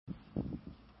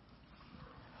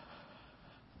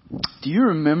Do you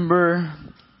remember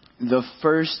the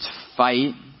first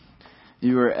fight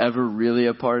you were ever really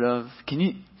a part of?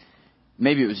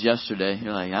 Maybe it was yesterday.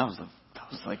 You're like, that was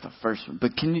like the first one.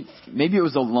 But maybe it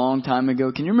was a long time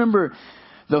ago. Can you remember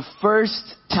the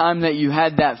first time that you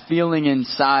had that feeling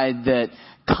inside that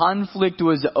conflict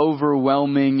was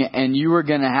overwhelming and you were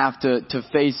going to have to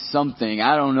face something?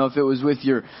 I don't know if it was with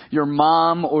your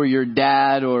mom or your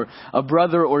dad or a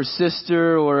brother or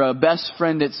sister or a best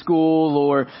friend at school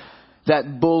or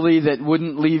that bully that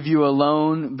wouldn't leave you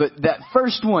alone. But that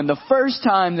first one, the first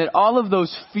time that all of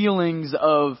those feelings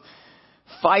of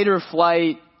fight or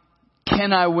flight,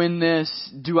 can I win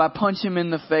this? Do I punch him in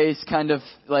the face? Kind of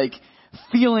like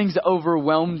feelings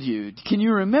overwhelmed you. Can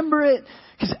you remember it?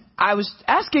 Because I was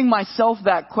asking myself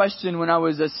that question when I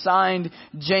was assigned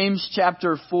James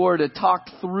chapter 4 to talk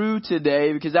through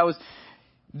today, because that was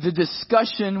the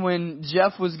discussion when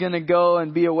Jeff was going to go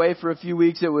and be away for a few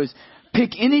weeks. It was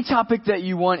pick any topic that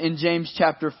you want in James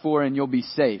chapter 4 and you'll be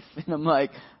safe. And I'm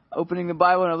like, opening the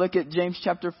Bible and I look at James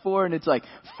chapter 4 and it's like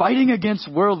fighting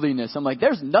against worldliness. I'm like,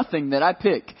 there's nothing that I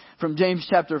pick from James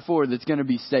chapter 4 that's going to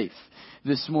be safe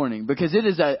this morning, because it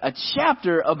is a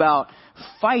chapter about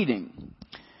fighting.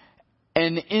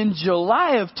 And in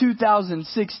July of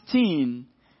 2016,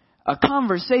 a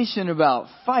conversation about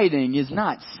fighting is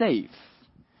not safe,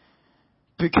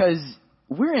 because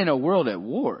we're in a world at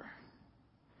war.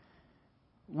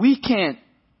 We can't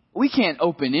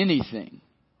open anything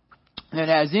that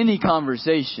has any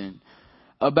conversation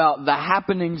about the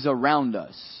happenings around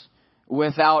us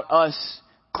without us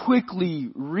quickly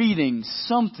reading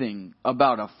something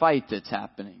about a fight that's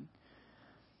happening.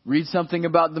 Read something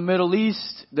about the Middle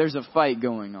East, there's a fight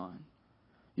going on.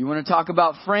 You want to talk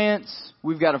about France,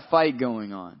 we've got a fight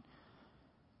going on.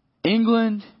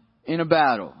 England in a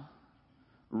battle.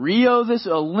 Rio, this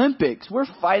Olympics, we're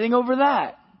fighting over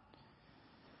that.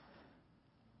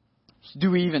 Do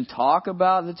we even talk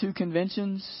about the two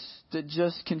conventions that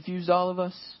just confused all of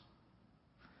us?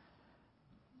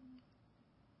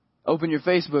 Open your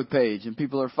Facebook page and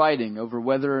people are fighting over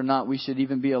whether or not we should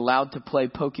even be allowed to play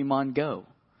Pokemon Go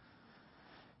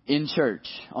in church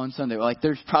on Sunday. Like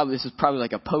this is probably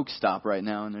like a poke stop right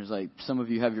now, and there's like some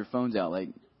of you have your phones out like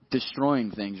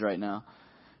destroying things right now,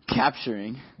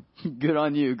 capturing. Good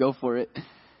on you, go for it.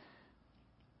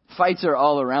 Fights are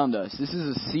all around us. This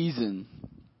is a season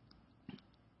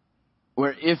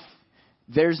where if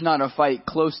there's not a fight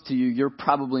close to you, you're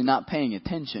probably not paying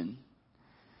attention.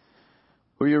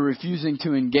 Or you're refusing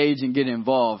to engage and get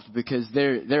involved, because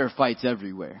there are fights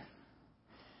everywhere.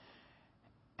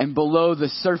 And below the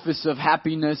surface of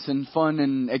happiness and fun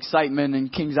and excitement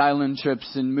and Kings Island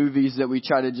trips and movies that we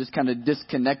try to just kind of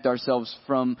disconnect ourselves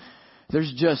from,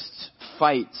 there's just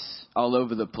fights all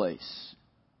over the place.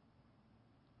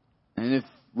 And if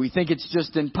we think it's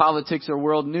just in politics or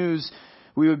world news,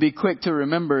 we would be quick to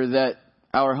remember that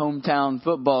our hometown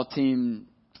football team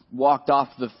walked off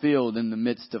the field in the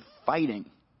midst of fighting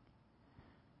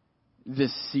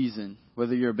this season,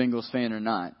 whether you're a Bengals fan or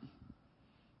not.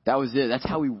 That was it. That's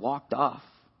how we walked off,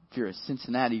 if you're a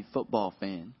Cincinnati football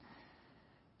fan.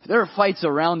 There are fights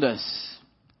around us.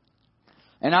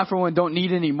 And I, for one, don't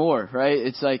need any more, right?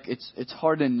 It's like, it's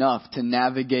hard enough to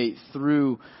navigate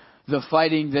through the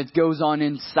fighting that goes on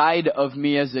inside of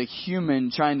me as a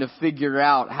human, trying to figure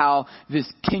out how this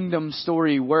kingdom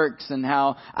story works and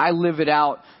how I live it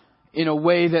out in a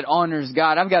way that honors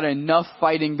God. I've got enough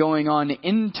fighting going on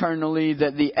internally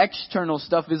that the external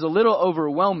stuff is a little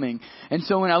overwhelming. And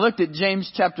so when I looked at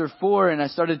James chapter 4 and I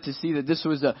started to see that this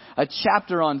was a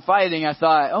chapter on fighting, I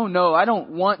thought, oh no, I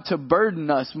don't want to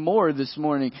burden us more this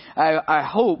morning. I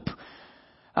hope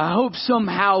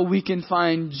somehow we can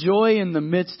find joy in the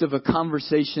midst of a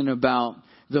conversation about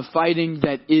the fighting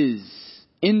that is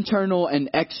internal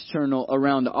and external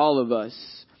around all of us.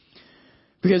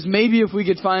 Because maybe if we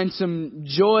could find some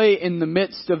joy in the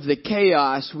midst of the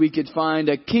chaos, we could find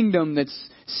a kingdom that's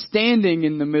standing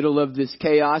in the middle of this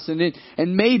chaos.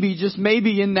 And maybe, just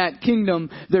maybe in that kingdom,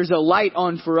 there's a light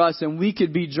on for us and we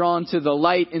could be drawn to the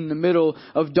light in the middle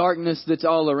of darkness that's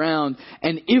all around.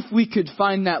 And if we could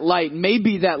find that light,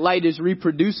 maybe that light is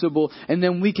reproducible, and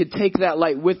then we could take that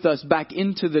light with us back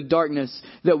into the darkness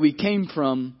that we came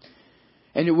from,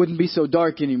 and it wouldn't be so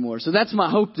dark anymore. So that's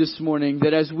my hope this morning,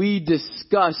 that as we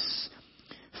discuss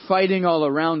fighting all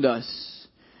around us,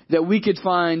 that we could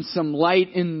find some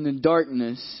light in the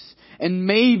darkness. And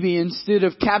maybe instead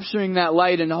of capturing that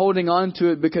light and holding on to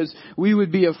it because we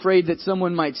would be afraid that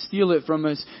someone might steal it from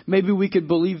us, maybe we could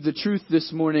believe the truth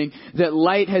this morning, that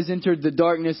light has entered the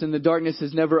darkness and the darkness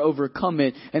has never overcome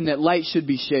it, and that light should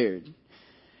be shared.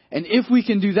 And if we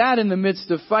can do that in the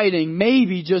midst of fighting,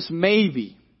 maybe, just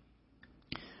maybe,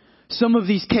 some of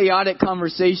these chaotic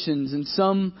conversations and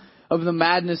some of the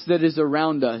madness that is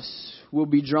around us will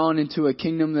be drawn into a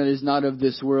kingdom that is not of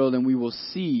this world, and we will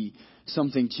see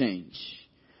something change.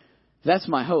 That's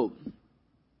my hope.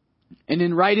 And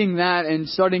in writing that and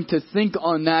starting to think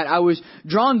on that, I was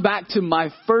drawn back to my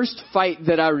first fight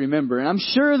that I remember. And I'm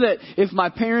sure that if my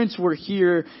parents were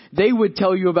here, they would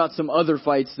tell you about some other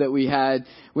fights that we had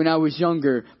when I was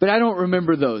younger. But I don't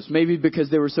remember those. Maybe because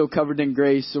they were so covered in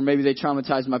grace, or maybe they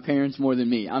traumatized my parents more than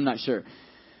me. I'm not sure.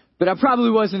 But I probably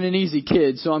wasn't an easy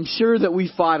kid, so I'm sure that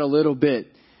we fought a little bit.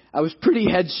 I was pretty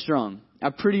headstrong.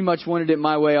 I pretty much wanted it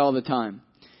my way all the time.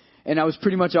 And I was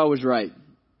pretty much always right.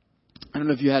 I don't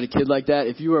know if you had a kid like that.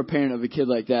 If you were a parent of a kid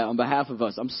like that, on behalf of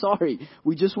us, I'm sorry.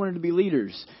 We just wanted to be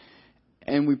leaders.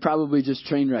 And we probably just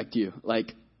train wrecked you,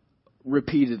 like,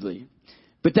 repeatedly.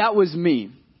 But that was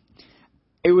me.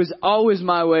 It was always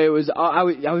my way. I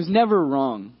was never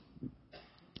wrong.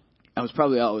 I was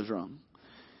probably always wrong.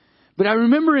 But I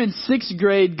remember in 6th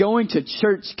grade going to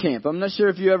church camp. I'm not sure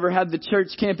if you ever had the church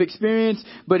camp experience,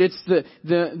 but it's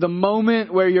the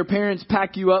moment where your parents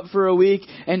pack you up for a week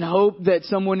and hope that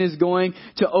someone is going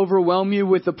to overwhelm you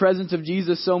with the presence of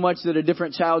Jesus so much that a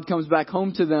different child comes back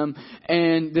home to them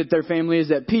and that their family is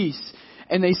at peace.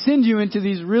 And they send you into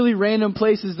these really random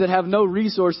places that have no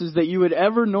resources that you would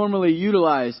ever normally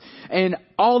utilize. And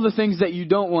all the things that you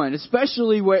don't want.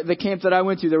 Especially where the camp that I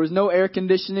went to. There was no air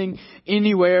conditioning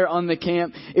anywhere on the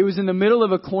camp. It was in the middle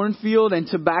of a cornfield and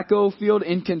tobacco field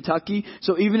in Kentucky.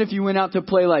 So even if you went out to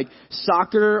play like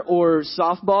soccer or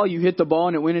softball, you hit the ball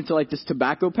and it went into like this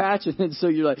tobacco patch. And then so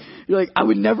you're like, I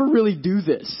would never really do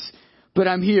this. But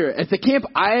I'm here. At the camp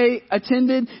I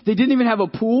attended, they didn't even have a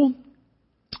pool.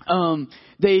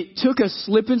 They took a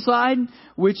slip and slide,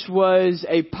 which was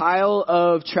a pile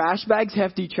of trash bags,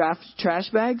 hefty trash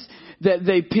bags, that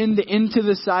they pinned into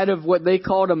the side of what they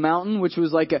called a mountain, which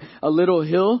was like a little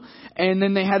hill. And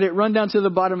then they had it run down to the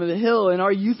bottom of the hill. And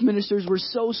our youth ministers were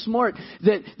so smart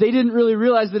that they didn't really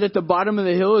realize that at the bottom of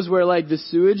the hill is where like the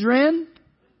sewage ran.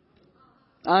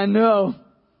 I know.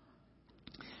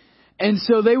 And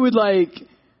so they would like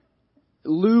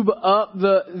lube up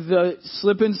the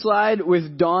slip and slide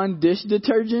with Dawn dish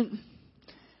detergent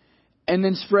and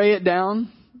then spray it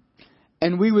down,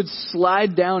 and we would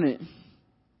slide down it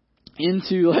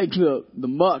into like the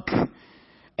muck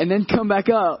and then come back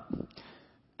up.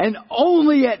 And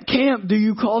only at camp do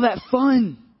you call that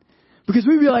fun, because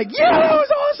we'd be like, yeah, that was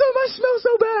awesome, I smell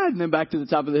so bad, and then back to the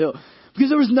top of the hill because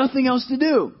there was nothing else to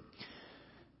do.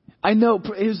 I know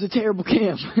it was a terrible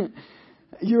camp.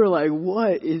 You're like,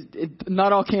 what is it?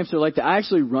 Not all camps are like that. I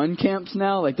actually run camps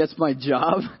now. Like, that's my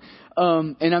job.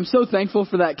 And I'm so thankful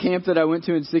for that camp that I went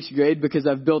to in 6th grade, because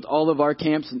I've built all of our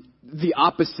camps the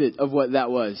opposite of what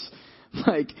that was.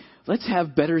 Like, let's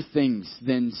have better things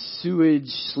than sewage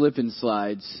slip and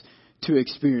slides to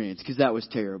experience, because that was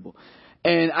terrible.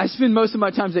 And I spend most of my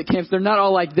times at camps. They're not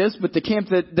all like this, but the camp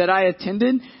that I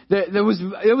attended,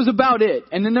 it was about it.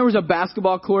 And then there was a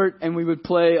basketball court, and we would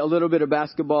play a little bit of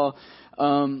basketball.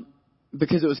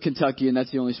 Because it was Kentucky and that's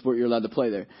the only sport you're allowed to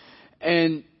play there.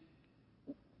 And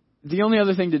the only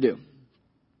other thing to do,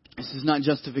 this is not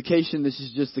justification, this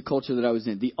is just the culture that I was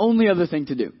in. The only other thing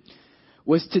to do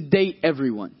was to date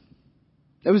everyone.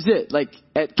 That was it. Like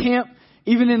at camp,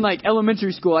 even in like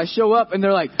elementary school, I show up and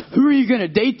they're like, who are you going to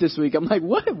date this week? I'm like,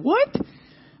 what?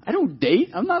 I don't date.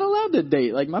 I'm not allowed to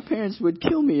date. Like, my parents would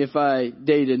kill me if I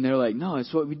dated. And they're like, no,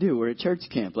 it's what we do. We're at church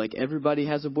camp. Like, everybody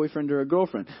has a boyfriend or a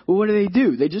girlfriend. Well, what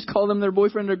do? They just call them their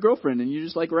boyfriend or girlfriend. And you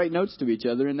just, like, write notes to each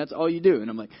other. And that's all you do. And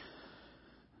I'm like,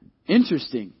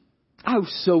 interesting. I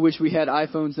so wish we had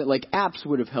iPhones that, like, apps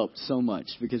would have helped so much,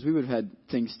 because we would have had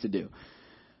things to do.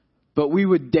 But we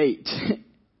would date.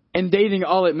 And dating,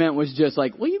 all it meant was just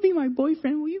like, will you be my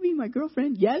boyfriend? Will you be my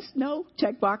girlfriend? Yes, no,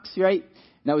 checkbox, right?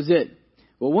 And that was it.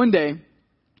 Well, one day,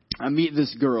 I meet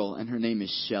this girl, and her name is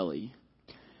Shelly.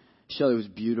 Shelly was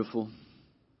beautiful.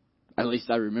 At least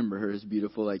I remember her as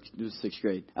beautiful. Like, it was 6th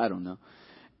grade. I don't know.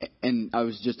 And I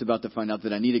was just about to find out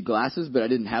that I needed glasses, but I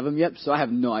didn't have them yet. So I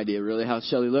have no idea really how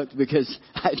Shelly looked, because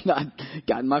I had not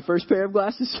gotten my first pair of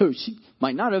glasses. So she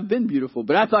might not have been beautiful,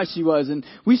 but I thought she was. And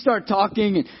we start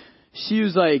talking, and she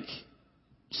was like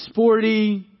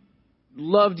sporty,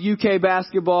 loved UK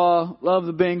basketball, loved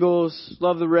the Bengals,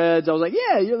 loved the Reds. I was like,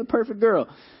 yeah, you're the perfect girl.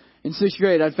 In 6th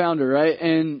grade, I found her, right?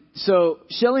 And so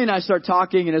Shelly and I start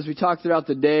talking, and as we talk throughout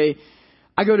the day,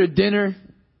 I go to dinner,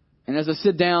 and as I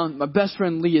sit down, my best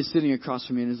friend Lee is sitting across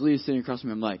from me, and as Lee is sitting across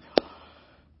from me, I'm like,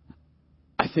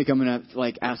 I think I'm going to,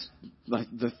 like, ask, like,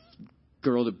 the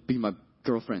girl to be my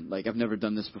girlfriend. Like, I've never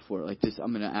done this before. Like, this,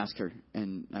 I'm going to ask her.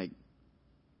 And, like,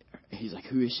 he's like,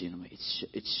 who is she? And I'm like,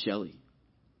 it's Shelly.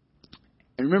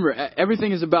 And remember,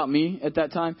 everything is about me at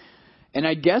that time. And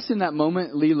I guess in that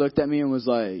moment, Lee looked at me and was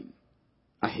like,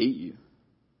 I hate you.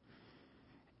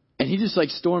 And he just like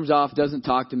storms off, doesn't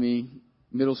talk to me.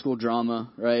 Middle school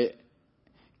drama, right?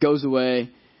 Goes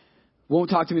away. Won't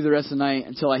talk to me the rest of the night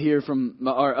until I hear from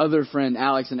our other friend,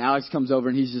 Alex. And Alex comes over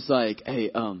and he's just like,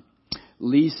 hey,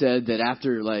 Lee said that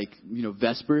after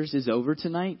Vespers is over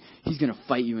tonight, he's going to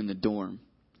fight you in the dorm.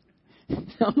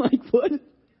 I'm like, what?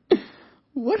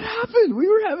 What happened? We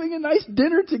were having a nice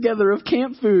dinner together of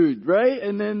camp food, right?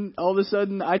 And then all of a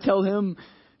sudden I tell him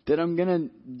that I'm going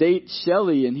to date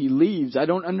Shelly and he leaves. I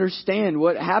don't understand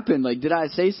what happened. Like, did I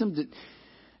say something?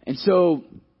 And so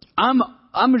I'm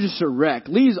just a wreck.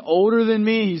 Lee's older than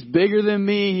me. He's bigger than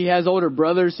me. He has older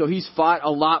brothers, so he's fought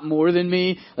a lot more than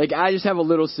me. Like, I just have a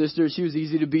little sister. She was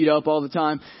easy to beat up all the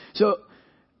time.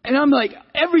 And I'm like,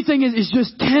 everything is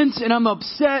just tense, and I'm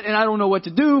upset, and I don't know what to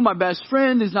do. My best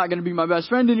friend is not going to be my best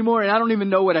friend anymore, and I don't even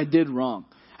know what I did wrong.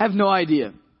 I have no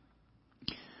idea.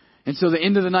 And so the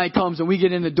end of the night comes, and we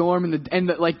get in the dorm, and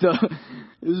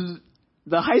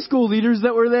the high school leaders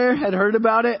that were there had heard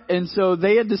about it, and so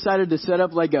they had decided to set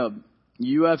up like a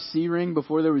UFC ring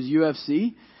before there was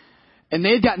UFC. And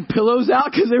they had gotten pillows out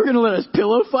because they were going to let us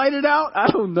pillow fight it out. I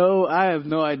don't know. I have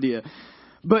no idea.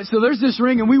 But so there's this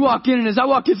ring and we walk in, and as I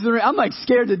walk into the ring, I'm like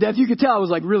scared to death. You could tell I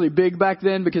was like really big back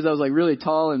then because I was like really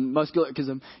tall and muscular because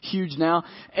I'm huge now.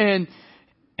 And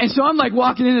so I'm like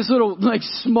walking in, this little like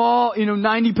small,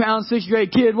 90 pound 6th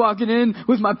grade kid walking in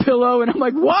with my pillow, and I'm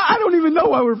like, what? I don't even know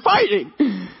why we're fighting.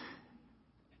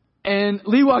 And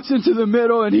Lee walks into the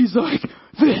middle and he's like,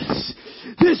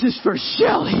 this is for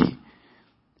Shelly.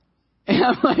 And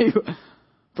I'm like,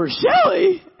 for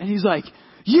Shelly? And he's like,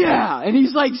 yeah. And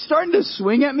he's like starting to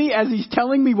swing at me as he's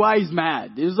telling me why he's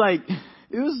mad. It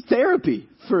was therapy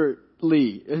for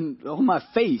Lee and on my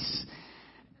face.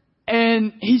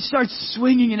 And he starts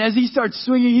swinging, and as he starts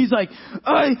swinging, he's like,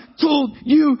 I told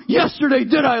you yesterday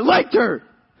that I liked her.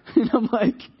 And I'm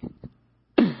like,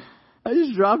 I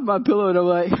just dropped my pillow and I'm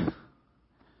like,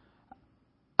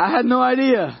 I had no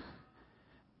idea.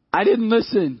 I didn't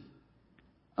listen.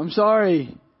 I'm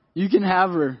sorry. You can have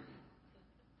her.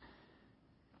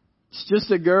 It's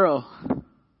just a girl.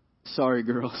 Sorry,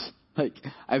 girls. Like,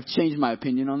 I've changed my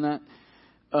opinion on that.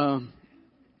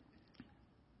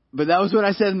 But that was what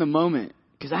I said in the moment,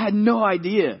 because I had no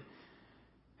idea.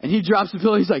 And he drops the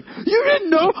pillow. He's like, you didn't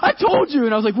know? I told you.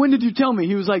 And I was like, when did you tell me?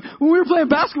 He was like, when we were playing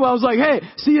basketball, I was like, hey,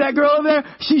 see that girl over there?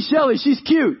 She's Shelly. She's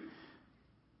cute.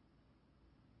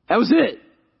 That was it.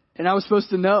 And I was supposed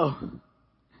to know.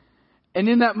 And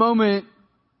in that moment,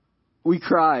 we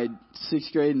cried.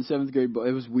 6th grade and 7th grade.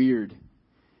 It was weird.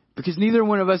 Because neither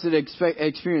one of us had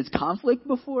experienced conflict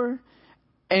before.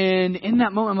 And in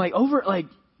that moment, I'm like,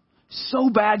 so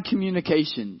bad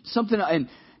communication. Something, and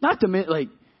not to mention, like,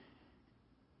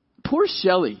 poor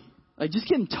Shelly. Like, just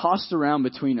getting tossed around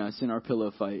between us in our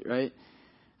pillow fight, right?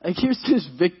 Like, here's this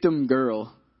victim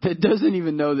girl that doesn't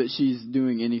even know that she's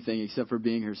doing anything except for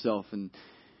being herself. And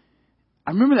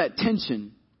I remember that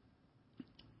tension.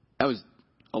 That was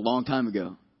a long time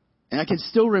ago. And I can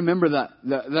still remember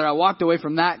that I walked away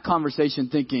from that conversation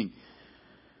thinking,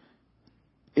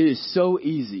 it is so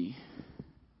easy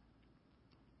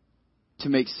to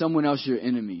make someone else your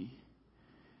enemy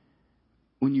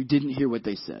when you didn't hear what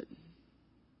they said.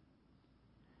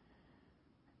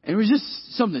 And it was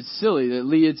just something silly that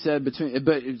Lee had said but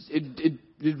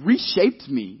it reshaped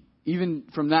me even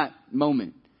from that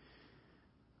moment.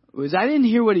 Was I didn't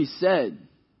hear what he said.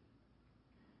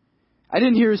 I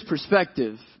didn't hear his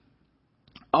perspective.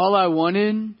 All I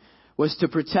wanted was to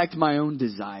protect my own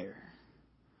desire.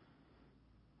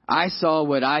 I saw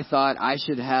what I thought I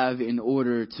should have in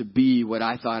order to be what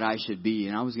I thought I should be,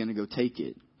 and I was going to go take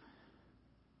it.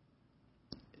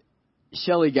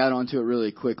 Shelly got onto it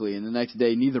really quickly, and the next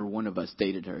day, neither one of us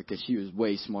dated her because she was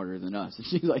way smarter than us. And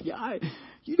she's like, yeah,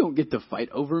 you don't get to fight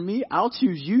over me. I'll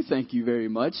choose you, thank you very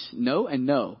much. No and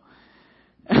no.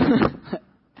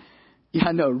 Yeah,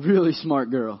 I know, really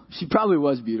smart girl. She probably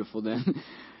was beautiful then.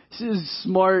 She's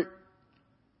smarter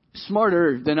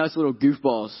than us little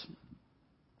goofballs.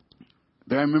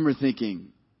 But I remember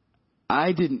thinking,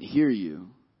 I didn't hear you,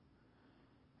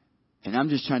 and I'm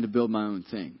just trying to build my own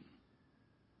thing.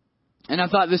 And I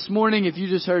thought this morning, if you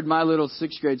just heard my little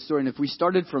 6th grade story, and if we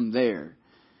started from there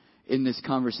in this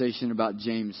conversation about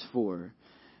James 4,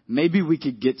 maybe we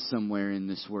could get somewhere in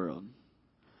this world.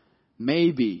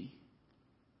 Maybe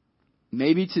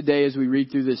today as we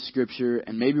read through this scripture,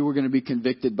 and maybe we're going to be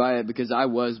convicted by it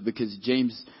because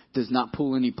James does not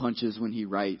pull any punches when he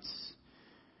writes.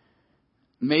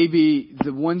 Maybe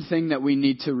the one thing that we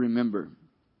need to remember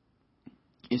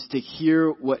is to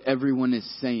hear what everyone is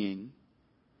saying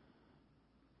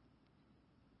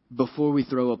before we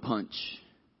throw a punch,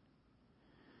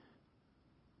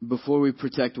 before we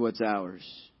protect what's ours.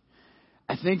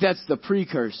 I think that's the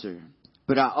precursor.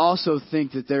 But I also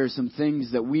think that there are some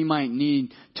things that we might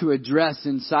need to address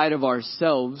inside of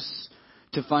ourselves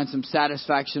to find some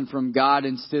satisfaction from God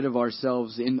instead of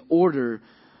ourselves in order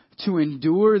to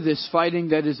endure this fighting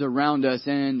that is around us.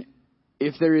 And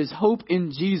if there is hope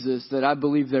in Jesus, that I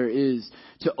believe there is,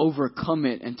 to overcome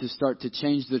it and to start to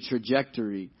change the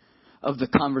trajectory of the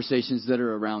conversations that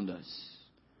are around us.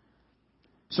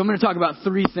 So I'm going to talk about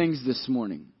 3 things this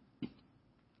morning.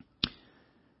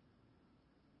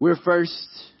 We're first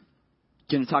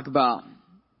going to talk about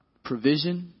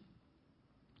provision.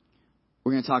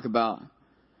 We're going to talk about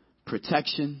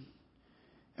protection.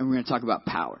 And we're going to talk about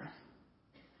power.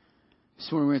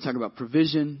 This morning we're going to talk about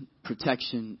provision,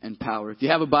 protection, and power. If you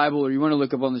have a Bible or you want to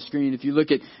look up on the screen, if you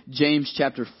look at James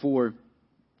chapter 4,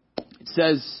 it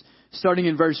says, starting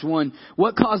in verse 1,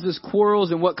 what causes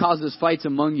quarrels and what causes fights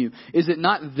among you? Is it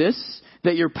not this,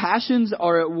 that your passions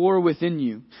are at war within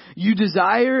you? You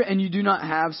desire and you do not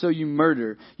have, so you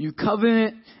murder. You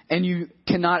covenant and you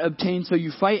cannot obtain, so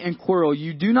you fight and quarrel.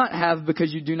 You do not have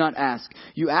because you do not ask.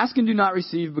 You ask and do not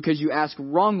receive because you ask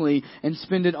wrongly and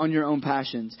spend it on your own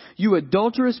passions. You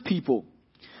adulterous people,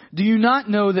 do you not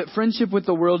know that friendship with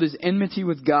the world is enmity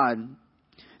with God?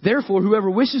 Therefore, whoever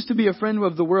wishes to be a friend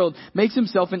of the world makes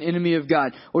himself an enemy of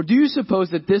God. Or do you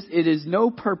suppose that it is no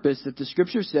purpose that the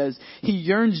Scripture says he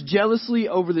yearns jealously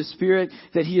over the Spirit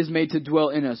that he has made to dwell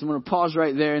in us? I'm going to pause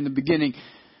right there in the beginning.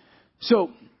 So,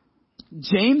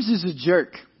 James is a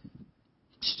jerk.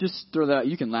 Just throw that out.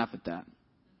 You can laugh at that.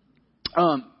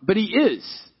 But he is,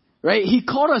 right? He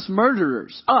called us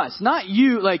murderers. Us, not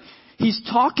you. Like, he's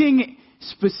talking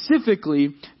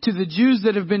specifically to the Jews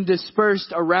that have been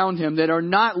dispersed around him, that are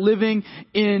not living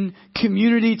in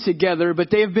community together,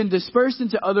 but they have been dispersed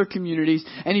into other communities.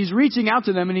 And he's reaching out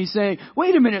to them and he's saying,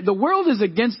 wait a minute, the world is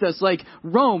against us. Like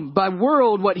Rome, by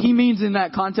world, what he means in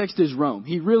that context is Rome.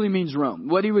 He really means Rome.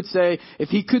 What he would say, if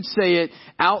he could say it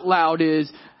out loud,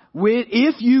 is,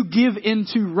 if you give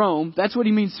into Rome, that's what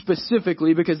he means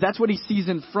specifically, because that's what he sees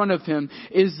in front of him,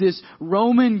 is this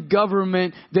Roman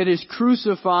government that is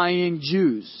crucifying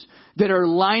Jews, that are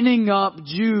lining up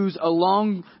Jews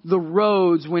along the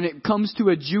roads when it comes to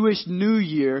a Jewish New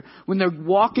Year, when they're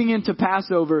walking into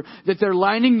Passover, that they're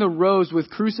lining the roads with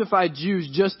crucified Jews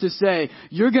just to say,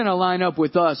 you're going to line up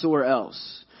with us or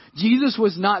else. Jesus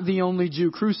was not the only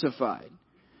Jew crucified.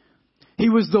 He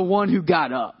was the one who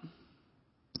got up.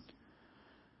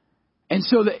 And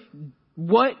so that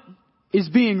what is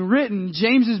being written,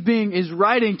 James is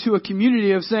writing to a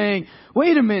community of saying,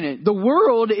 wait a minute, the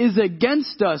world is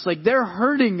against us. Like they're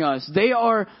hurting us. They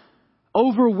are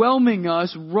overwhelming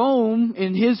us. Rome,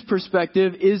 in his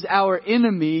perspective, is our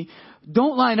enemy.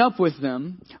 Don't line up with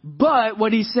them. But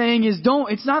what he's saying is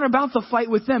it's not about the fight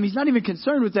with them. He's not even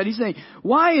concerned with that. He's saying,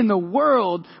 why in the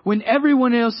world, when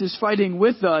everyone else is fighting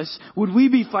with us, would we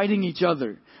be fighting each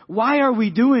other? Why are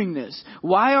we doing this?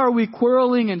 Why are we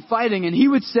quarreling and fighting? And he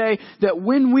would say that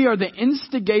when we are the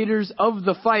instigators of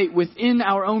the fight within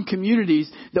our own communities,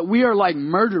 that we are like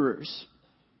murderers.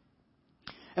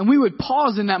 And we would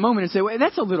pause in that moment and say, wait,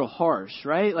 that's a little harsh,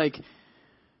 right? Like,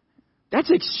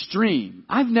 that's extreme.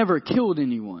 I've never killed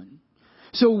anyone.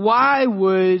 So why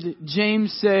would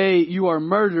James say you are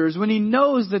murderers when he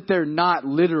knows that they're not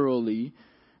literally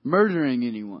murdering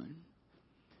anyone?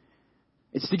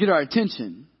 It's to get our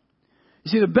attention. You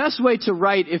see, the best way to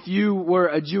write if you were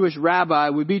a Jewish rabbi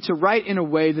would be to write in a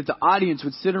way that the audience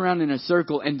would sit around in a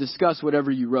circle and discuss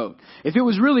whatever you wrote. If it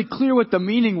was really clear what the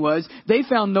meaning was, they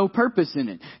found no purpose in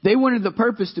it. They wanted the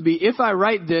purpose to be, if I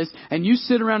write this and you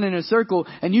sit around in a circle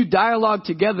and you dialogue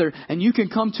together and you can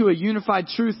come to a unified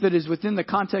truth that is within the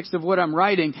context of what I'm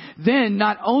writing, then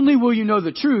not only will you know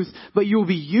the truth, but you will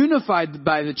be unified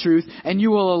by the truth and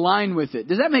you will align with it.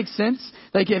 Does that make sense?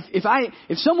 Like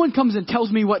if someone comes and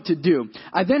tells me what to do,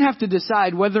 I then have to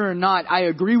decide whether or not I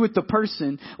agree with the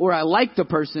person or I like the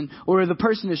person or the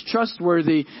person is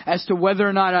trustworthy as to whether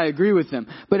or not I agree with them.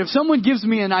 But if someone gives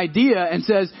me an idea and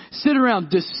says, sit around,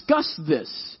 discuss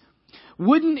this,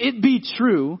 wouldn't it be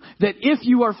true that if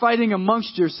you are fighting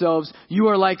amongst yourselves, you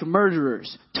are like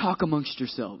murderers? Talk amongst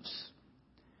yourselves.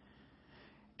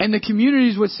 And the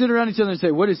communities would sit around each other and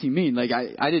say, what does he mean? Like,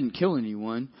 I didn't kill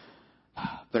anyone,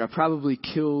 but I probably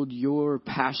killed your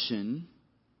passion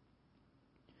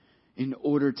in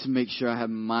order to make sure I have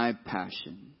my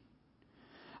passion.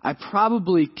 I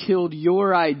probably killed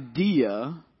your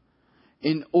idea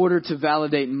in order to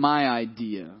validate my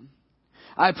idea.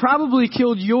 I probably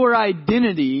killed your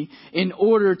identity in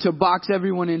order to box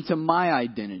everyone into my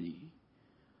identity.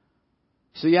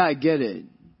 So yeah, I get it.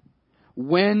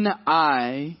 When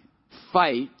I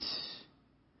fight,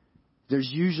 there's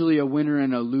usually a winner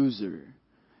and a loser.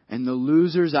 And the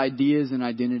loser's ideas and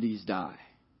identities die.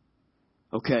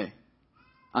 Okay,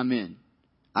 I'm in.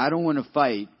 I don't want to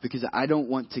fight because I don't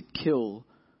want to kill,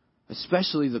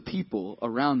 especially the people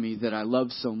around me that I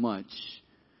love so much,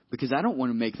 because I don't want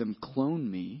to make them clone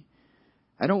me.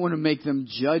 I don't want to make them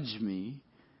judge me.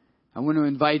 I want to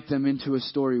invite them into a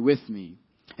story with me.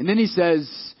 And then he says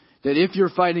that if you're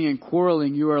fighting and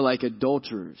quarreling, you are like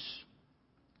adulterers.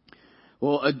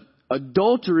 Well,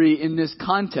 adultery in this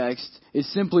context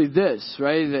is simply this,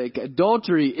 right? Like,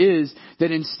 adultery is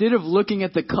that instead of looking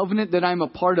at the covenant that I'm a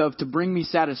part of to bring me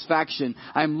satisfaction,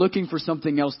 I'm looking for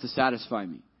something else to satisfy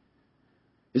me.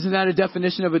 Isn't that a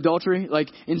definition of adultery? Like,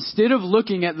 instead of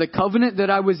looking at the covenant that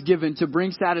I was given to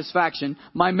bring satisfaction,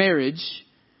 my marriage,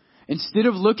 instead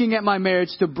of looking at my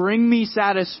marriage to bring me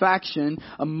satisfaction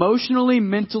emotionally,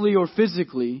 mentally, or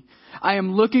physically, I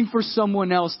am looking for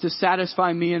someone else to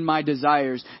satisfy me and my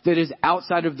desires that is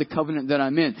outside of the covenant that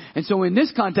I'm in. And so in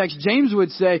this context, James would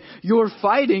say,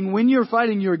 when you're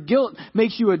fighting, your guilt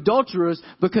makes you adulterers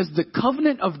because the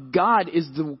covenant of God is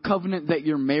the covenant that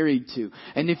you're married to.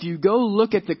 And if you go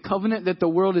look at the covenant that the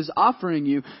world is offering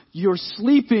you, you're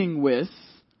sleeping with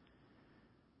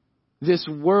this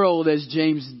world as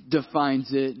James defines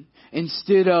it,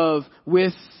 instead of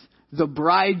with the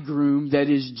bridegroom that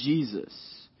is Jesus.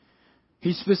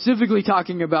 He's specifically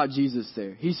talking about Jesus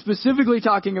there. He's specifically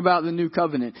talking about the new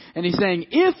covenant. And he's saying,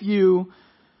 if you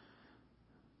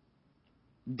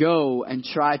go and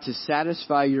try to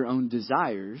satisfy your own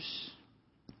desires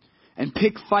and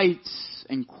pick fights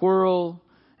and quarrel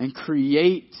and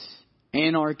create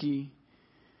anarchy,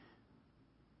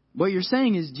 what you're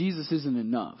saying is Jesus isn't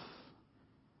enough.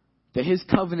 That His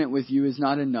covenant with you is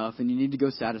not enough and you need to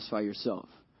go satisfy yourself.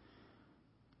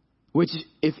 Which,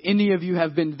 if any of you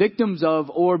have been victims of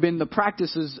or been the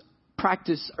practicers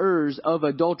of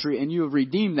adultery and you have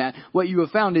redeemed that, what you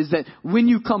have found is that when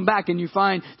you come back and you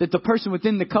find that the person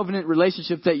within the covenant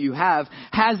relationship that you have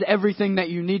has everything that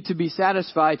you need to be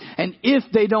satisfied, and if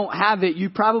they don't have it, you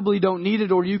probably don't need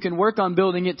it, or you can work on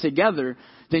building it together,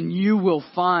 then you will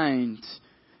find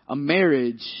a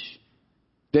marriage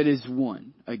that is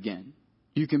one again.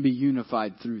 You can be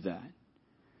unified through that.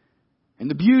 And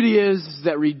the beauty is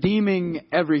that redeeming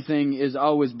everything is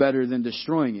always better than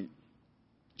destroying it.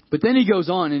 But then he goes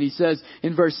on and he says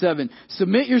in verse 7,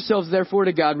 submit yourselves therefore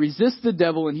to God, resist the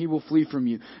devil and he will flee from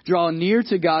you. Draw near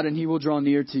to God and he will draw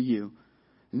near to you.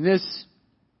 And this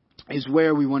is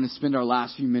where we want to spend our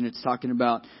last few minutes talking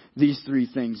about these three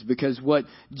things. Because what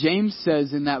James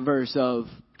says in that verse of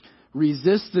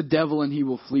resist the devil and he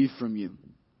will flee from you,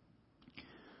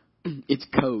 it's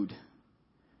code.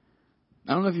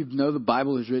 I don't know if you know the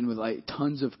Bible is written with like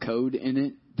tons of code in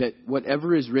it, that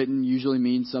whatever is written usually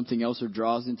means something else or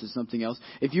draws into something else.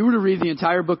 If you were to read the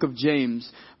entire book of James,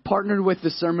 partnered with the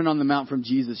Sermon on the Mount from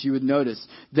Jesus, you would notice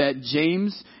that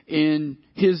James in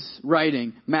his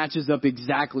writing matches up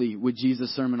exactly with Jesus'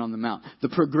 Sermon on the Mount. The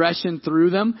progression through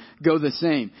them go the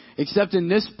same. Except in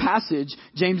this passage,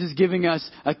 James is giving us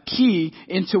a key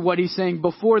into what he's saying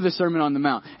before the Sermon on the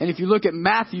Mount. And if you look at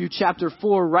Matthew chapter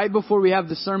 4, right before we have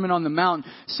the Sermon on the Mount,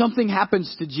 something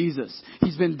happens to Jesus.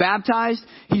 He's been baptized.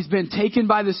 He's been taken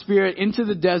by the Spirit into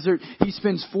the desert. He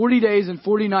spends 40 days and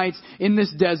 40 nights in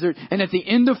this desert. And at the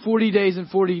end of 40 days and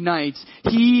 40 nights,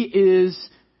 he is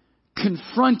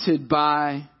confronted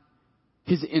by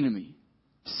his enemy,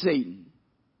 Satan,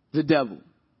 the devil.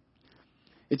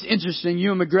 It's interesting.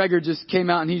 Ewan McGregor just came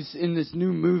out and he's in this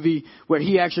new movie where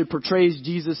he actually portrays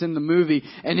Jesus in the movie.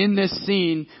 And in this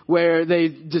scene where they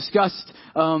discussed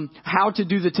how to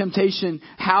do the temptation,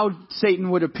 how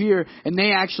Satan would appear, and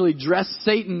they actually dressed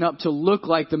Satan up to look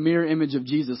like the mirror image of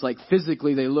Jesus. Like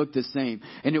physically they looked the same.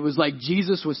 And it was like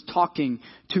Jesus was talking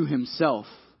to himself.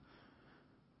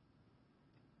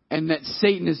 And that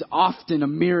Satan is often a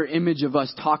mirror image of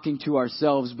us talking to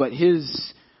ourselves, but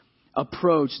his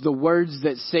approach, the words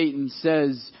that Satan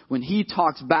says when he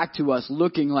talks back to us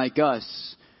looking like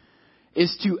us,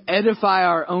 is to edify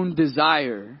our own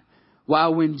desire,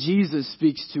 while when Jesus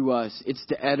speaks to us, it's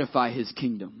to edify his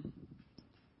kingdom.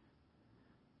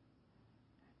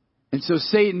 And so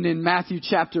Satan in Matthew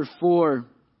chapter 4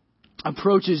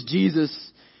 approaches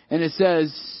Jesus, and it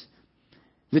says,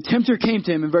 the tempter came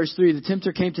to him, in verse 3, the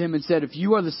tempter came to him and said, if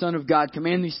you are the Son of God,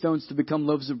 command these stones to become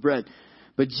loaves of bread.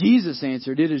 But Jesus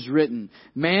answered, it is written,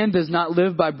 man does not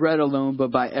live by bread alone, but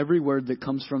by every word that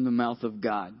comes from the mouth of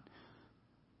God.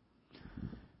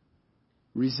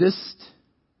 Resist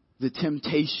the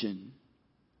temptation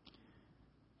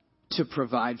to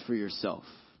provide for yourself.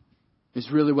 It's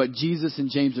really what Jesus and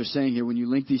James are saying here when you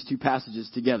link these two passages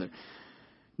together.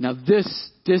 Now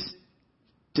this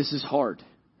is hard,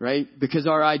 right? Because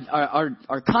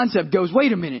our concept goes,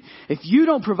 wait a minute, if you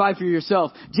don't provide for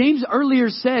yourself, James earlier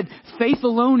said faith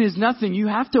alone is nothing. You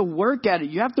have to work at it.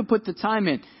 You have to put the time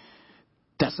in.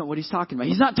 That's not what he's talking about.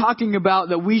 He's not talking about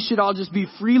that we should all just be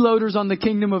freeloaders on the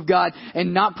kingdom of God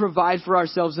and not provide for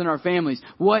ourselves and our families.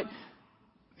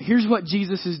 Here's what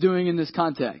Jesus is doing in this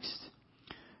context.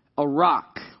 A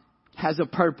rock has a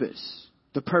purpose.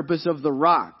 The purpose of the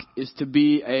rock is to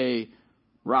be a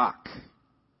rock.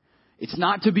 It's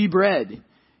not to be bread.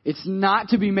 It's not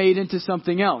to be made into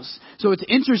something else. So it's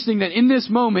interesting that in this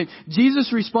moment,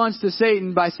 Jesus responds to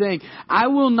Satan by saying, I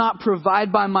will not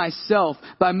provide by myself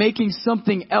by making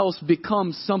something else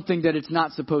become something that it's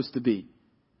not supposed to be.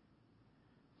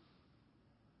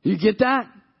 You get that?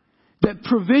 That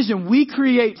provision, we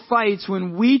create fights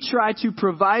when we try to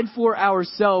provide for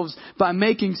ourselves by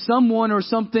making someone or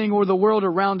something or the world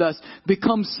around us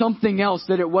become something else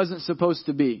that it wasn't supposed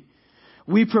to be.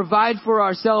 We provide for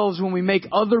ourselves when we make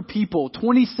other people,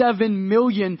 27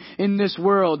 million in this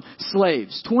world,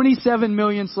 slaves. 27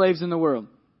 million slaves in the world.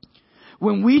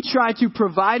 When we try to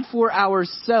provide for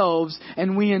ourselves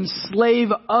and we enslave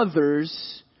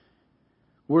others,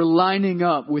 we're lining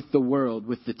up with the world,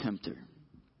 with the tempter.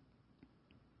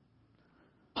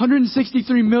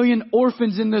 163 million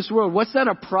orphans in this world. What's that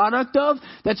a product of?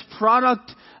 That's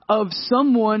product of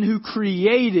someone who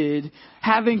created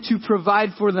having to provide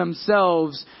for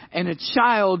themselves and a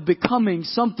child becoming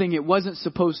something it wasn't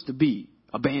supposed to be,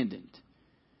 abandoned.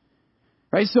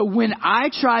 Right? So when I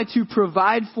try to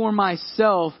provide for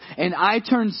myself and I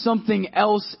turn something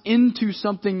else into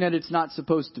something that it's not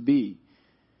supposed to be,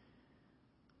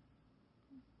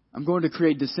 I'm going to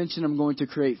create dissension. I'm going to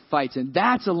create fights. And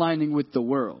that's aligning with the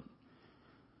world.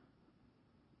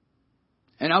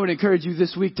 And I would encourage you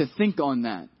this week to think on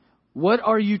that. What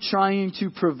are you trying to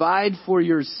provide for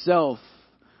yourself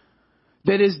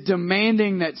that is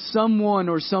demanding that someone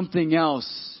or something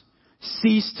else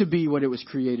cease to be what it was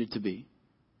created to be?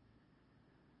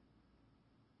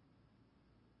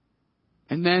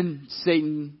 And then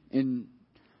Satan, in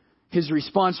his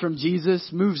response from Jesus,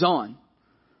 moves on.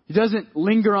 He doesn't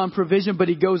linger on provision, but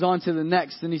he goes on to the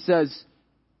next. And he says,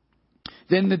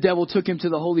 then the devil took him to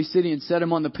the holy city and set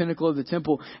him on the pinnacle of the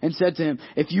temple and said to him,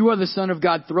 if you are the Son of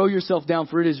God, throw yourself down,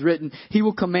 for it is written, he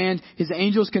will command his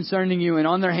angels concerning you, and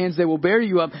on their hands they will bear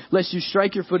you up, lest you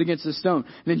strike your foot against a stone.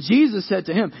 Then Jesus said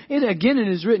to him, it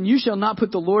is written, you shall not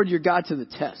put the Lord your God to the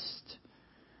test.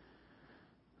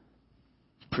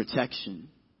 Protection.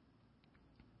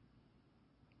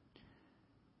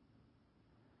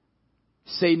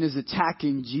 Satan is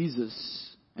attacking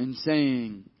Jesus and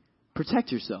saying,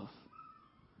 protect yourself.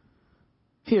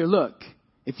 Here, look,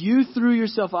 if you threw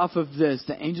yourself off of this,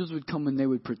 the angels would come and they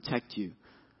would protect you.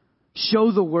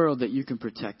 Show the world that you can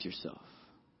protect yourself.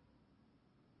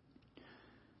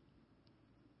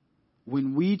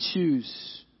 When we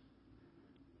choose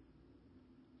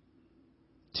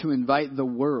to invite the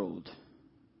world,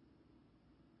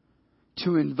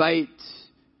 to invite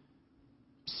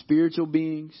spiritual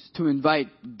beings, to invite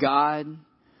God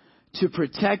to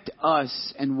protect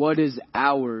us and what is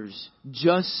ours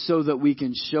just so that we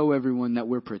can show everyone that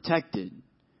we're protected,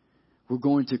 we're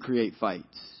going to create fights.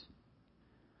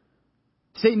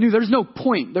 Satan knew there's no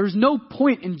point. There's no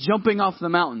point in jumping off the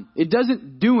mountain. It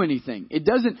doesn't do anything. It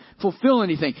doesn't fulfill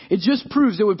anything. It just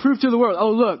proves, it would prove to the world,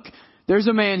 oh look, there's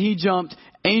a man, he jumped,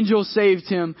 angel saved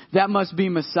him, that must be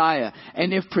Messiah.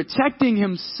 And if protecting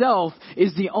himself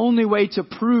is the only way to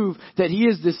prove that he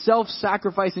is the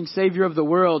self-sacrificing Savior of the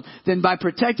world, then by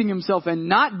protecting himself and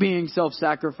not being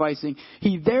self-sacrificing,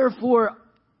 he therefore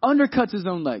undercuts his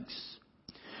own legs.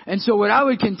 And so what I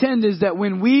would contend is that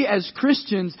when we as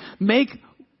Christians make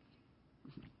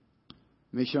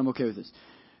sure I'm okay with this.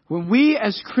 When we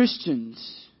as Christians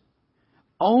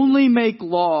only make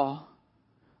law,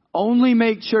 only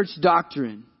make church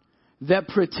doctrine that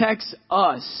protects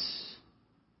us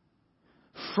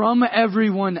from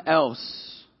everyone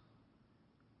else,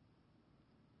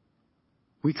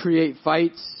 we create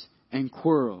fights and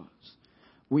quarrels.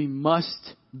 We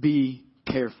must be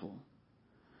careful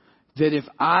that if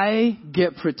I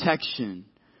get protection,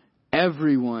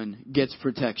 everyone gets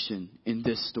protection in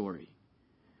this story.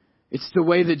 It's the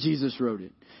way that Jesus wrote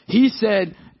it. He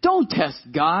said, don't test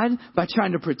God by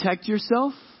trying to protect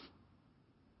yourself.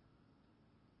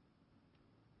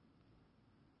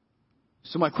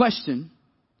 So my question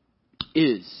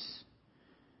is,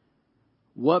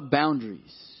 what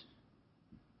boundaries,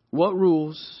 what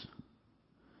rules,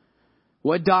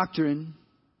 What doctrine,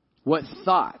 what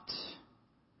thought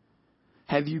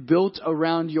have you built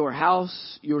around your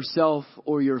house, yourself,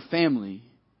 or your family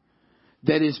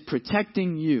that is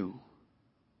protecting you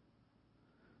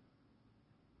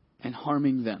and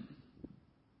harming them?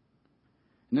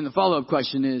 And then the follow-up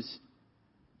question is,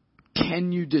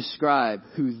 can you describe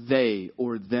who they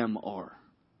or them are?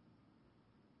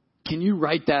 Can you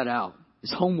write that out?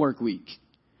 It's homework week.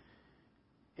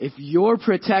 If you're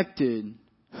protected,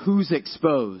 who's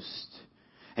exposed?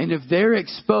 And if they're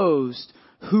exposed,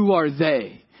 who are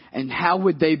they? And how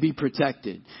would they be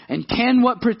protected? And can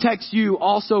what protects you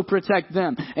also protect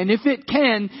them? And if it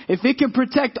can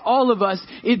protect all of us,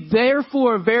 it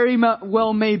therefore very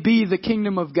well may be the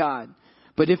kingdom of God.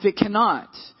 But if it cannot,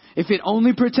 if it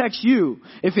only protects you,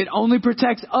 if it only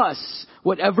protects us,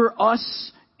 whatever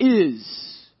us is,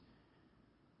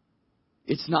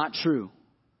 it's not true.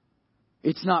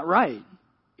 It's not right.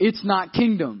 It's not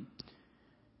kingdom.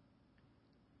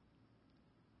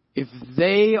 If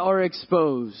they are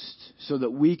exposed so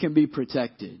that we can be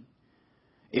protected,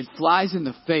 it flies in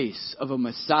the face of a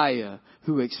Messiah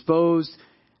who exposed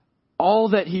all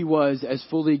that he was as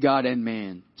fully God and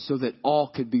man so that all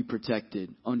could be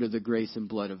protected under the grace and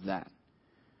blood of that.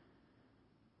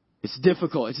 It's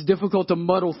difficult. It's difficult to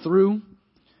muddle through,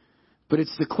 but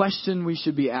it's the question we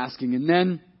should be asking. And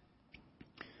then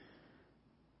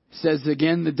it says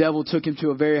again, the devil took him to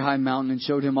a very high mountain and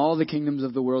showed him all the kingdoms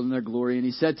of the world and their glory. And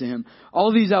he said to him,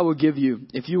 all these I will give you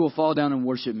if you will fall down and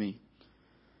worship me.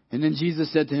 And then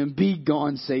Jesus said to him, be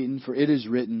gone, Satan, for it is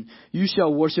written, you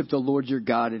shall worship the Lord your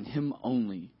God, and him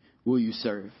only will you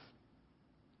serve.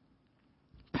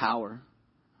 Power.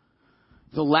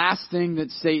 The last thing that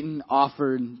Satan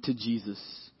offered to Jesus.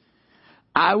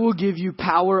 I will give you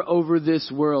power over this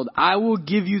world. I will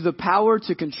give you the power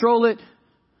to control it.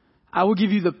 I will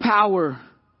give you the power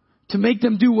to make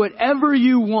them do whatever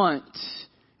you want.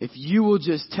 If you will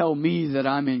just tell me that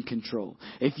I'm in control.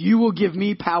 If you will give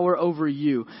me power over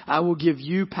you, I will give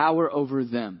you power over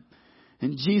them.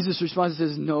 And Jesus responds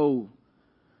and says, no.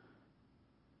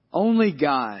 Only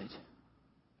God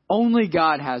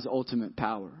has ultimate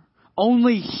power.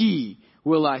 Only He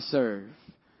will I serve.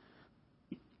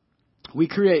 We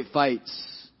create fights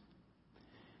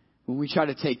when we try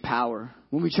to take power,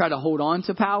 when we try to hold on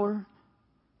to power,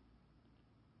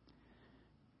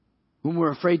 when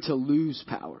we're afraid to lose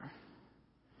power.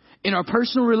 In our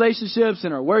personal relationships,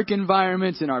 in our work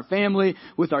environments, in our family,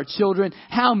 with our children,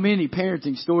 how many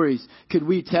parenting stories could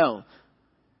we tell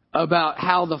about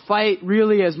how the fight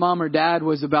really as mom or dad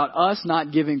was about us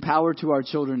not giving power to our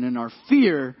children, and our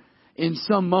fear in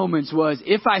some moments was,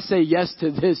 if I say yes to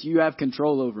this, you have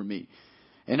control over me.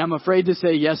 And I'm afraid to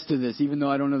say yes to this, even though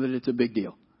I don't know that it's a big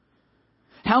deal.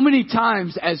 How many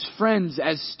times as friends,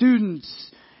 as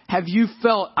students, have you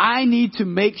felt, I need to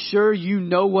make sure you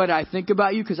know what I think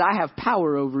about you because I have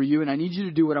power over you and I need you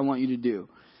to do what I want you to do?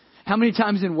 How many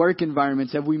times in work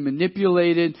environments have we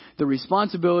manipulated the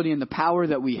responsibility and the power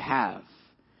that we have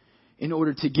in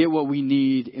order to get what we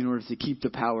need, in order to keep the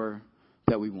power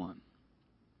that we want?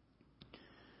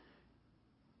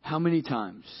 How many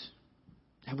times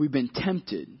have we been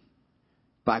tempted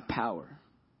by power?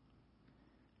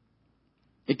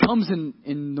 It comes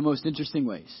in the most interesting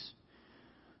ways.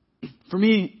 For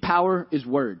me, power is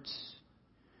words.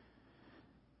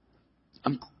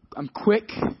 I'm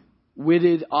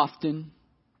quick-witted often.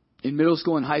 In middle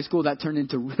school and high school, that turned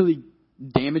into really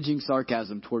damaging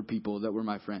sarcasm toward people that were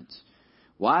my friends.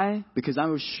 Why? Because I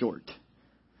was short.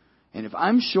 And if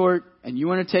I'm short and you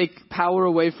want to take power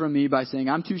away from me by saying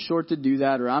I'm too short to do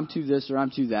that, or I'm too this, or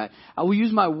I'm too that, I will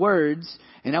use my words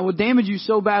and I will damage you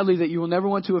so badly that you will never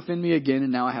want to offend me again,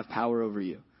 and now I have power over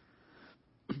you.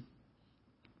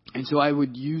 And so I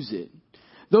would use it.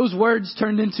 Those words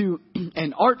turned into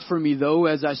an art for me, though,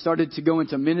 as I started to go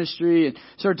into ministry and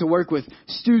started to work with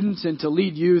students and to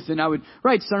lead youth. And I would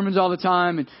write sermons all the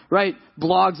time and write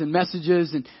blogs and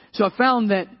messages. And so I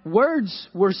found that words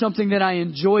were something that I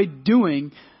enjoyed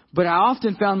doing, but I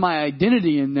often found my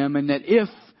identity in them, and that if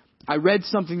I read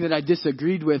something that I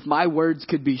disagreed with, my words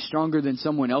could be stronger than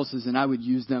someone else's, and I would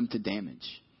use them to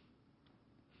damage.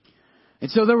 And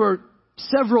so there were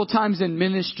several times in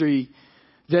ministry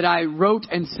that I wrote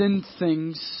and sent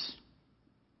things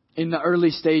in the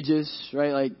early stages,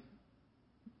 right? Like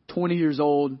 20 years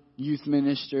old, youth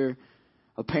minister.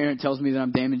 A parent tells me that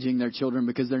I'm damaging their children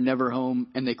because they're never home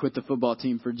and they quit the football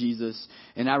team for Jesus.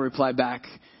 And I reply back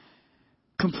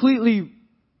completely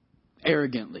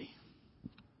arrogantly.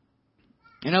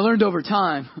 And I learned over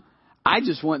time, I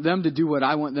just want them to do what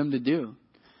I want them to do.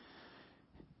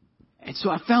 And so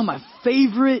I found my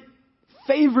favorite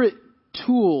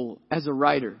tool as a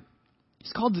writer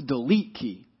It's called the delete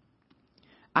key.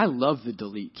 I love the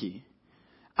delete key.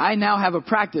 I now have a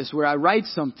practice where I write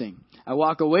something. I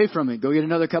walk away from it, go get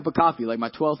another cup of coffee, like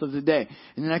my 12th of the day.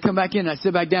 And then I come back in, I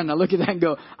sit back down, and I look at that and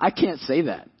go, I can't say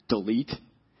that. Delete.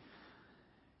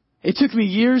 It took me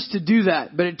years to do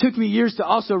that, but it took me years to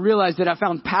also realize that I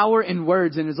found power in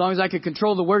words. And as long as I could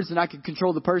control the words, then I could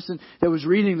control the person that was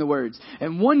reading the words.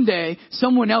 And one day,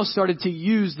 someone else started to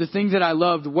use the thing that I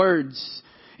loved, words,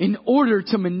 in order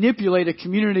to manipulate a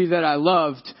community that I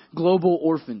loved, global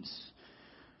orphans.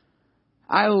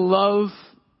 I love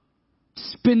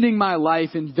spending my life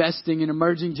investing in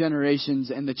emerging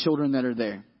generations and the children that are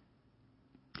there.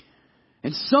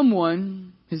 And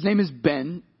someone, his name is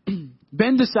Ben,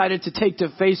 Ben decided to take to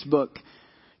Facebook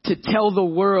to tell the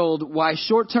world why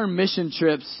short-term mission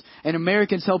trips and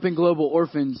Americans helping global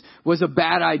orphans was a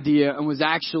bad idea and was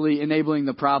actually enabling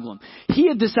the problem. He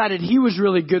had decided he was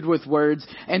really good with words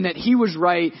and that he was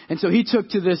right. And so he took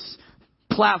to this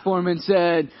platform and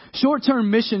said, short-term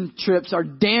mission trips are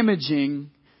damaging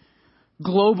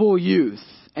global youth.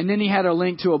 And then he had a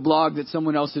link to a blog that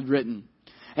someone else had written.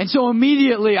 And so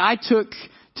immediately I took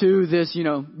to this,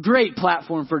 great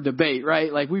platform for debate,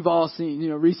 right? Like we've all seen,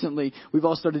 recently we've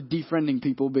all started defriending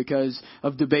people because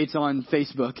of debates on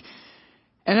Facebook.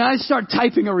 And I started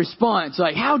typing a response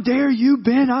like, how dare you,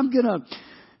 Ben?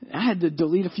 I had to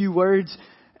delete a few words.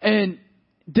 And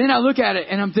then I look at it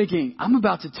and I'm thinking, I'm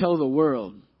about to tell the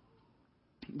world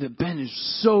that Ben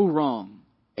is so wrong.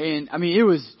 And it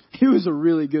was a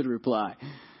really good reply.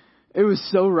 It was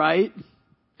so right.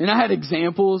 And I had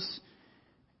examples.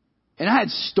 And I had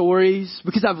stories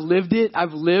because I've lived it.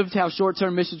 I've lived how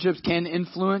short-term mission trips can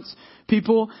influence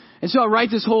people. And so I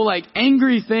write this whole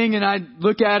angry thing and I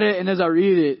look at it, and as I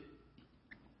read it,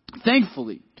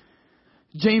 thankfully,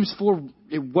 James 4,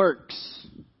 it works.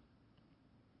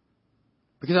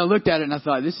 Because I looked at it and I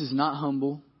thought, this is not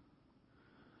humble.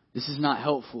 This is not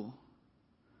helpful.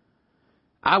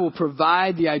 I will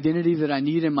provide the identity that I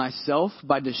need in myself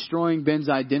by destroying Ben's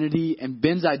identity. And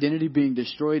Ben's identity being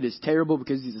destroyed is terrible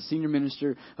because he's a senior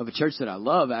minister of a church that I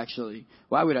love, actually.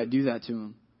 Why would I do that to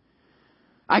him?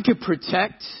 I could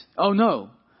protect. Oh,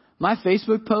 no. My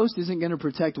Facebook post isn't going to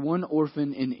protect one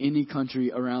orphan in any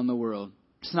country around the world.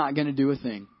 It's not going to do a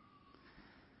thing.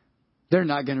 They're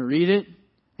not going to read it.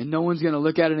 And no one's going to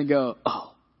look at it and go,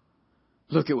 oh,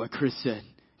 look at what Chris said.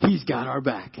 He's got our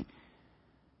back.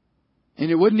 And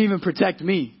it wouldn't even protect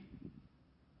me.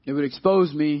 It would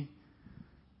expose me.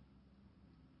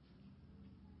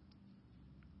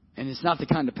 And it's not the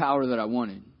kind of power that I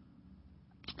wanted.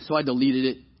 So I deleted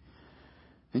it.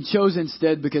 And chose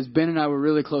instead, because Ben and I were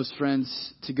really close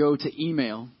friends, to go to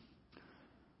email.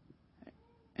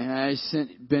 And I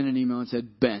sent Ben an email and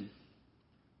said, Ben,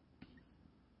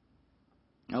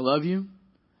 I love you.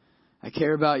 I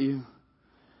care about you.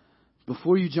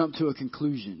 Before you jump to a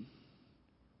conclusion,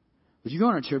 would you go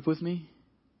on a trip with me?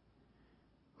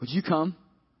 Would you come?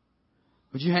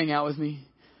 Would you hang out with me?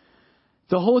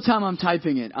 The whole time I'm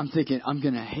typing it, I'm thinking, I'm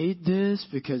going to hate this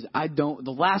because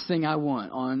the last thing I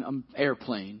want on an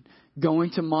airplane going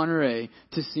to Monterey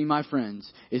to see my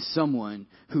friends is someone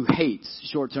who hates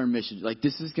short-term missions.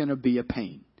 This is going to be a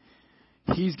pain.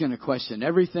 He's going to question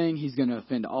everything. He's going to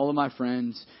offend all of my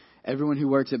friends. Everyone who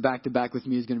works at back-to-back with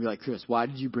me is going to be like, Chris, why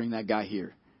did you bring that guy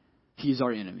here? He's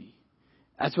our enemy.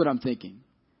 That's what I'm thinking.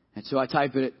 And so I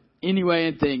type it anyway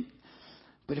and think,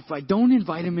 but if I don't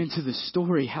invite him into the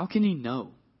story, how can he know?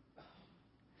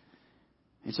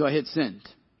 And so I hit send.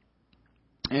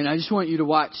 And I just want you to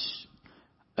watch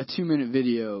a 2-minute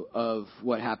video of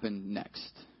what happened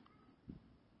next.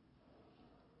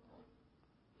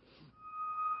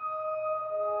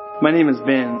 My name is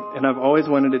Ben, and I've always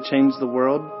wanted to change the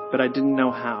world, but I didn't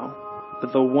know how.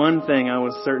 But the one thing I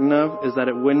was certain of is that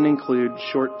it wouldn't include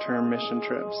short-term mission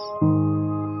trips.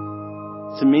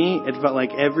 To me, it felt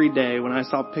like every day when I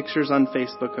saw pictures on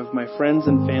Facebook of my friends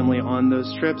and family on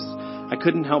those trips, I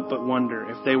couldn't help but wonder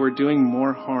if they were doing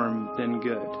more harm than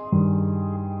good.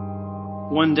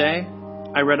 One day,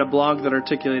 I read a blog that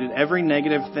articulated every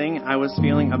negative thing I was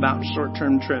feeling about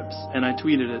short-term trips, and I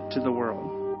tweeted it to the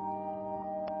world.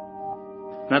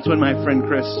 That's when my friend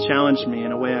Chris challenged me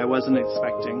in a way I wasn't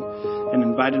expecting and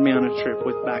invited me on a trip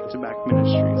with Back-to-Back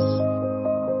Ministries.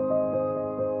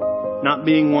 Not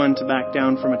being one to back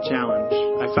down from a challenge,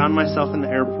 I found myself in the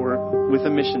airport with a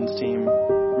missions team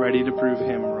ready to prove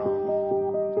him wrong.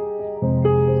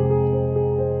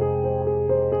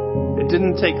 It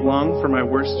didn't take long for my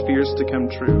worst fears to come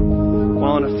true.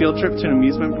 While on a field trip to an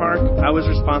amusement park, I was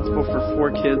responsible for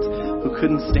 4 kids who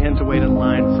couldn't stand to wait in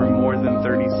line for more than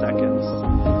 30 seconds.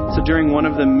 So during one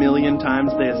of the million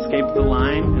times they escaped the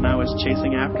line and I was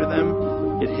chasing after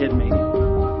them, it hit me.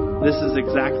 This is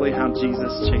exactly how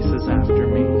Jesus chases after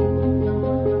me.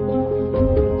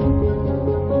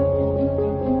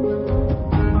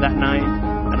 That night,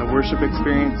 at a worship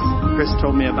experience, Chris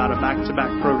told me about a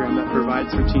back-to-back program that provides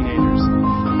for teenagers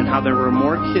and how there were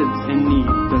more kids in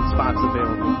need than spots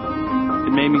available.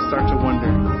 It made me start to wonder,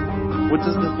 what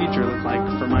does the future look like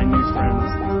for my new friends?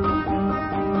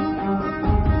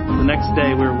 The next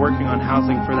day, we were working on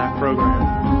housing for that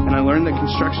program, and I learned that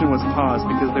construction was paused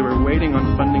because they were waiting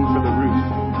on funding for the roof.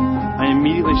 I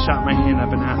immediately shot my hand up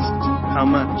and asked, how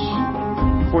much?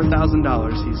 $4,000,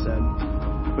 he said.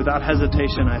 Without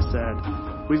hesitation, I said,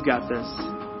 we've got this.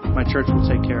 My church will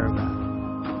take care of that.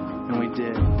 And we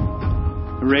did.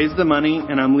 We raised the money,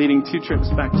 and I'm leading 2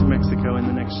 trips back to Mexico in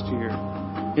the next year.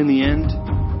 In the end,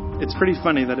 it's pretty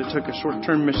funny that it took a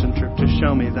short-term mission trip to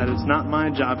show me that it's not my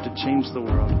job to change the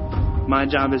world. My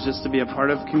job is just to be a part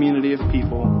of a community of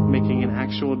people making an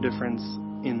actual difference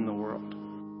in the world.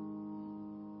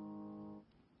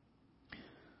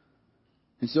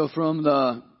 And so from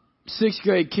the 6th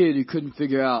grade kid who couldn't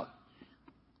figure out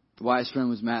why his friend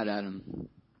was mad at him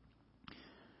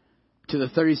to the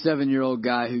 37-year-old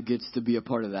guy who gets to be a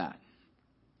part of that,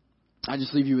 I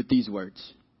just leave you with these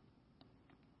words.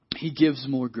 He gives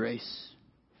more grace.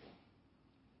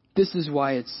 This is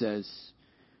why it says,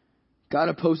 God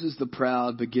opposes the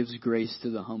proud, but gives grace to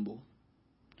the humble.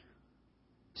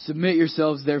 Submit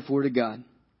yourselves, therefore, to God.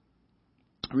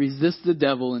 Resist the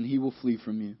devil, and he will flee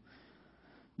from you.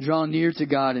 Draw near to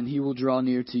God, and he will draw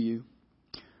near to you.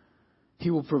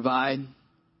 He will provide.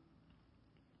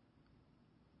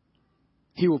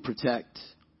 He will protect.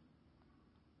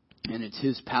 And it's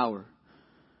his power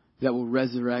that will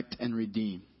resurrect and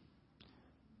redeem.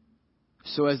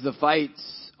 So as the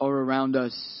fights are around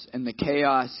us and the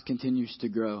chaos continues to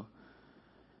grow,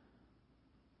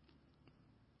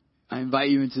 I invite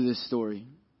you into this story.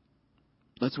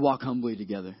 Let's walk humbly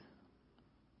together.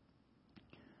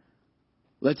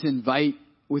 Let's invite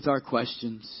with our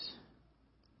questions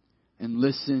and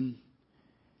listen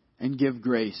and give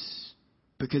grace,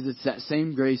 because it's that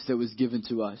same grace that was given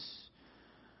to us.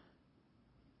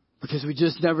 Because we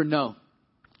just never know.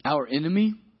 Our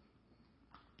enemy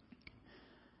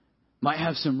might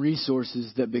have some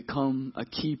resources that become a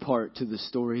key part to the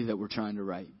story that we're trying to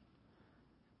write.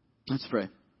 Let's pray.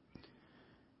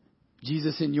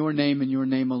 Jesus, in your name and your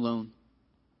name alone,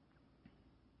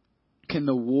 can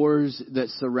the wars that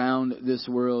surround this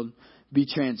world be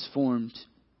transformed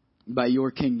by your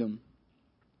kingdom?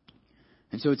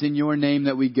 And so it's in your name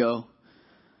that we go.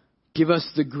 Give us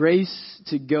the grace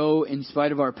to go in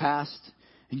spite of our past,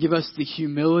 and give us the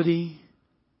humility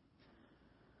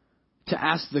to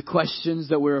ask the questions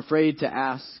that we're afraid to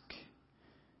ask.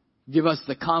 Give us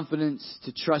the confidence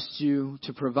to trust you,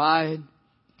 to provide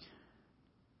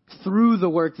through the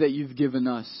work that you've given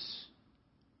us,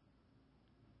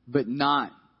 but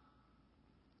not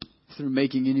through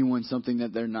making anyone something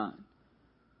that they're not.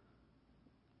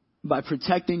 By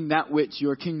protecting that which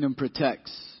your kingdom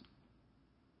protects,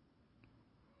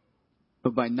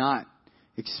 but by not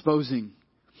exposing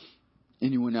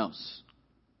anyone else.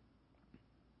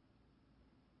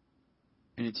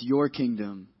 And it's your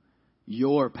kingdom,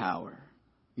 your power,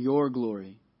 your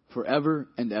glory, forever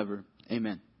and ever.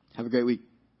 Amen. Have a great week.